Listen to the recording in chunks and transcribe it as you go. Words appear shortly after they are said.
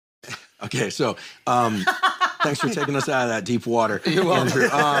Okay, so thanks for taking us out of that deep water. You're welcome.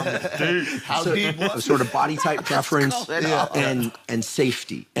 Andrew. How deep was it? Sort of body type preference and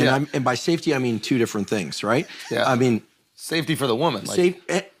safety. And, and by safety, I mean two different things, right? Yeah. I mean, safety for the woman.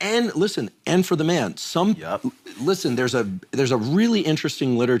 And listen, and for the man. Listen, there's a really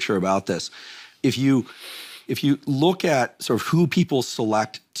interesting literature about this. If you look at sort of who people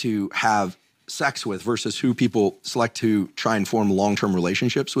select to have sex with versus who people select to try and form long-term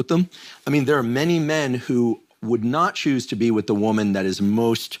relationships with them, I mean, there are many men who would not choose to be with the woman that is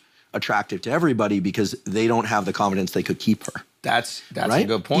most attractive to everybody because they don't have the confidence they could keep her. That's right? a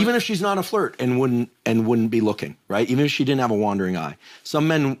good point. Even if she's not a flirt and wouldn't be looking, right? Even if she didn't have a wandering eye. Some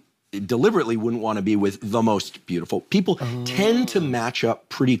men deliberately wouldn't want to be with the most beautiful. People tend to match up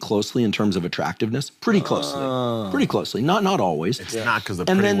pretty closely in terms of attractiveness. Pretty closely. Not always. It's not because the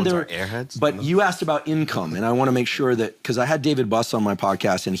pretty ones are airheads. But you asked about income, and I want to make sure that, because I had David Buss on my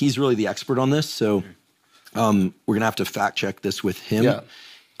podcast, and he's really the expert on this, so we're going to have to fact check this with him. Yeah.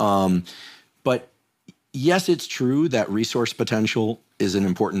 But yes, it's true that resource potential is an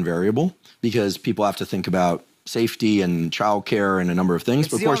important variable because people have to think about safety and childcare and a number of things.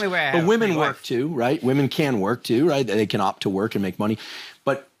 It's but of course, but women work too, right? Women can work too, right? They can opt to work and make money.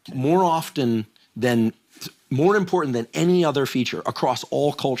 But more often than, more important than any other feature across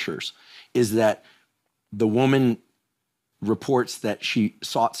all cultures is that the woman reports that she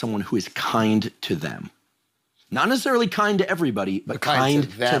sought someone who is kind to them. Not necessarily kind to everybody, but kind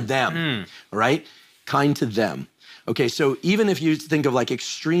to them, right? Kind to them. Okay, so even if you think of like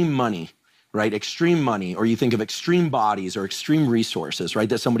extreme money, right? Extreme money, or you think of extreme bodies or extreme resources, right?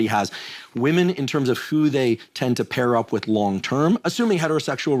 That somebody has. Women, in terms of who they tend to pair up with long-term, assuming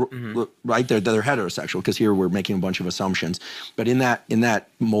heterosexual, right? They're heterosexual, because here we're making a bunch of assumptions. But in that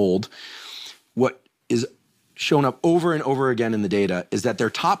mold, what is shown up over and over again in the data is that their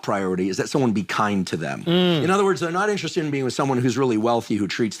top priority is that someone be kind to them. In other words, they're not interested in being with someone who's really wealthy who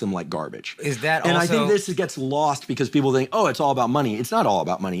treats them like garbage. Is that and also... I think this gets lost because people think, oh, it's all about money. It's not all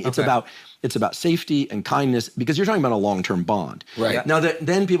about money. It's about safety and kindness, because you're talking about a long-term bond. Right. Yeah. Now,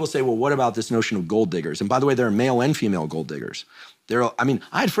 then people say, well, what about this notion of gold diggers? And by the way, there are male and female gold diggers. I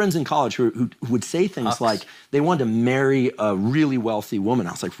had friends in college who would say things like they wanted to marry a really wealthy woman.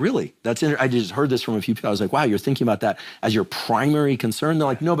 I was like, really? I just heard this from a few people. I was like, wow, you're thinking about that as your primary concern? They're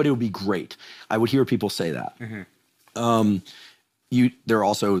like, no, but it would be great. I would hear people say that. There are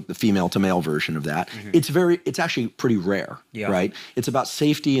also the female to male version of that. It's actually pretty rare, right? It's about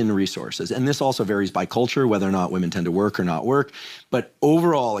safety and resources. And this also varies by culture, whether or not women tend to work or not work. But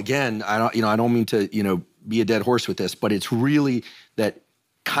overall, again, I don't mean to, be a dead horse with this, but it's really that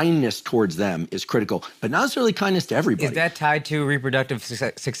kindness towards them is critical, but not necessarily kindness to everybody. Is that tied to reproductive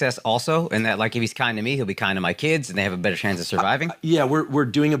success also? And that, like, if he's kind to me, he'll be kind to my kids, and they have a better chance of surviving? Yeah, we're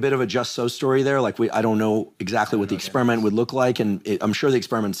doing a bit of a just so story there. Like, I don't know exactly what the experiment would look like, and I'm sure the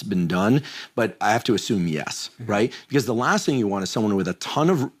experiment's been done, but I have to assume yes, right? Because the last thing you want is someone with a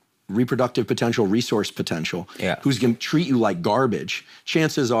ton of reproductive potential, resource potential, who's going to treat you like garbage.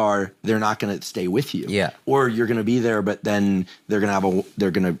 Chances are they're not going to stay with you. Or you're going to be there, but then they're going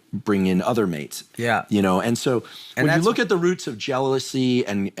to bring in other mates. And so when you look at the roots of jealousy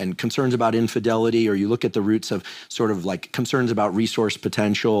and concerns about infidelity, or you look at the roots of sort of like concerns about resource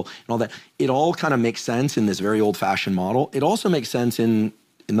potential and all that, it all kind of makes sense in this very old-fashioned model. It also makes sense in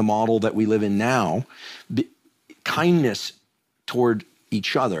the model that we live in now. Kindness toward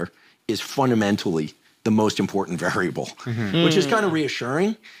each other is fundamentally the most important variable, which is kind of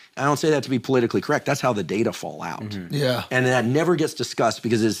reassuring. I don't say that to be politically correct. That's how the data fall out. And that never gets discussed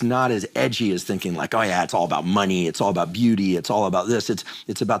because it's not as edgy as thinking like, oh yeah, it's all about money, it's all about beauty, it's all about this,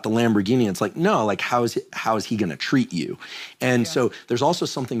 it's about the Lamborghini. It's like, no, like how is he gonna treat you? And so there's also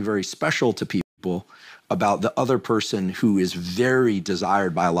something very special to people about the other person who is very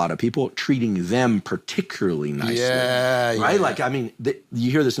desired by a lot of people, treating them particularly nicely. Right? Like, I mean,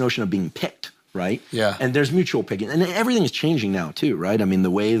 you hear this notion of being picked, right? And there's mutual picking. And everything is changing now too, right? I mean,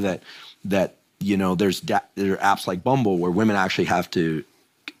 the way that there are apps like Bumble where women actually have to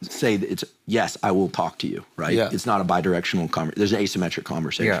say that it's, yes, I will talk to you, right? It's not a bidirectional conversation. There's an asymmetric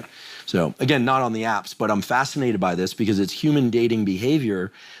conversation. So again, not on the apps, but I'm fascinated by this because it's human dating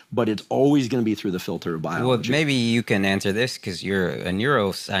behavior, but it's always going to be through the filter of biology. Well, maybe you can answer this because you're a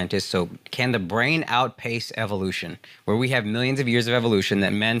neuroscientist. So can the brain outpace evolution, where we have millions of years of evolution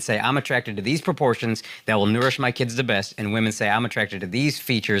that men say, I'm attracted to these proportions that will nourish my kids the best, and women say, I'm attracted to these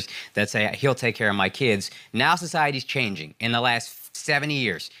features that say he'll take care of my kids. Now society's changing in the last 70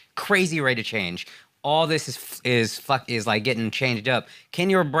 years. Crazy rate of change. All this is like getting changed up.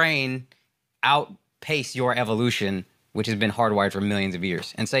 Can your brain outpace your evolution which has been hardwired for millions of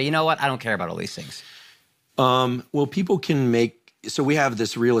years, and say, you know what, I don't care about all these things? Well, people can make. So we have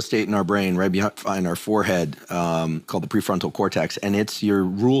this real estate in our brain right behind our forehead called the prefrontal cortex, and it's your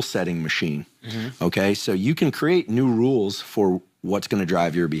rule-setting machine. Okay, so you can create new rules for what's going to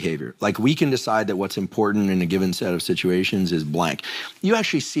drive your behavior. Like we can decide that what's important in a given set of situations is blank. You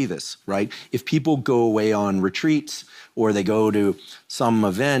actually see this, right? If people go away on retreats or they go to some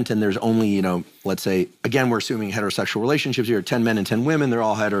event and there's only, you know, let's say, again, we're assuming heterosexual relationships here, 10 men and 10 women, they're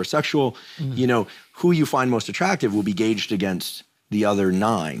all heterosexual. You know, who you find most attractive will be gauged against the other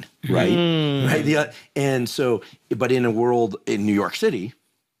 9, right? Right. And so, but in a world in New York City,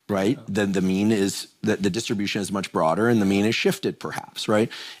 right, then the mean is that the distribution is much broader and the mean is shifted perhaps, right?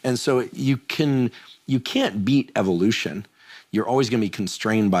 And so you can't beat evolution. You're always going to be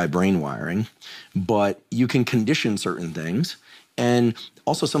constrained by brain wiring, but you can condition certain things. And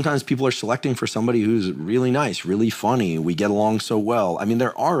also sometimes people are selecting for somebody who's really nice, really funny. We get along so well. I mean,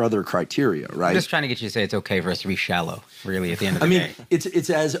 there are other criteria, right? I'm just trying to get you to say it's okay for us to be shallow, really, at the end of the day. It's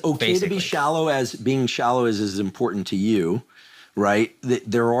as okay to be shallow as being shallow is important to you, right?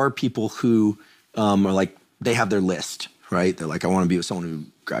 There are people who are like, they have their list, right? They're like, I want to be with someone who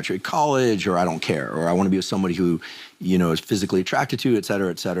graduated college, or I don't care, or I want to be with somebody who, you know, is physically attracted to, et cetera,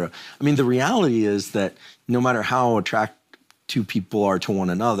 et cetera. I mean, the reality is that no matter how attracted two people are to one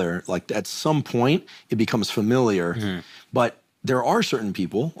another, like at some point it becomes familiar. But there are certain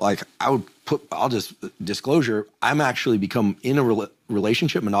people, like I'll just disclosure, I'm actually become in a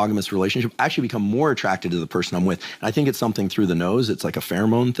relationship, monogamous relationship, actually become more attracted to the person I'm with. And I think it's something through the nose. It's like a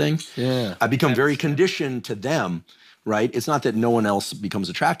pheromone thing. Yeah. I become very conditioned to them, right? It's not that no one else becomes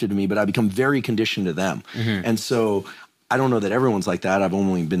attracted to me, but I become very conditioned to them. And so I don't know that everyone's like that. I've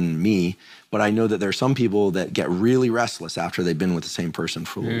only been me, but I know that there are some people that get really restless after they've been with the same person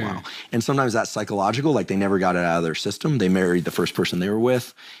for a little while. And sometimes that's psychological, like they never got it out of their system. They married the first person they were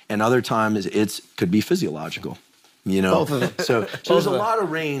with. And other times could be physiological, you know? Both of them. So there's a lot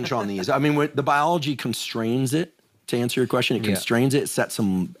of range on these. I mean, the biology constrains it. To answer your question, it constrains it, sets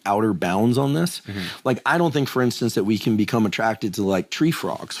some outer bounds on this. Like, I don't think, for instance, that we can become attracted to like tree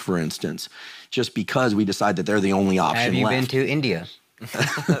frogs, for instance, just because we decide that they're the only option Have you left. been to India?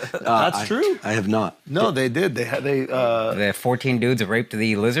 That's true. I have not. No, they did. The 14 dudes raped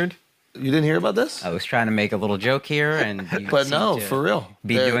the lizard. You didn't hear about this? I was trying to make a little joke here, and but no, for real.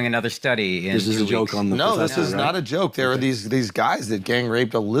 Be doing another study. This is a joke on the. No, this is not a joke. There are these guys that gang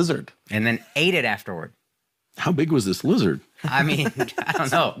raped a lizard and then ate it afterward. How big was this lizard? I mean, I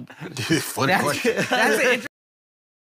don't know. Fun question. That's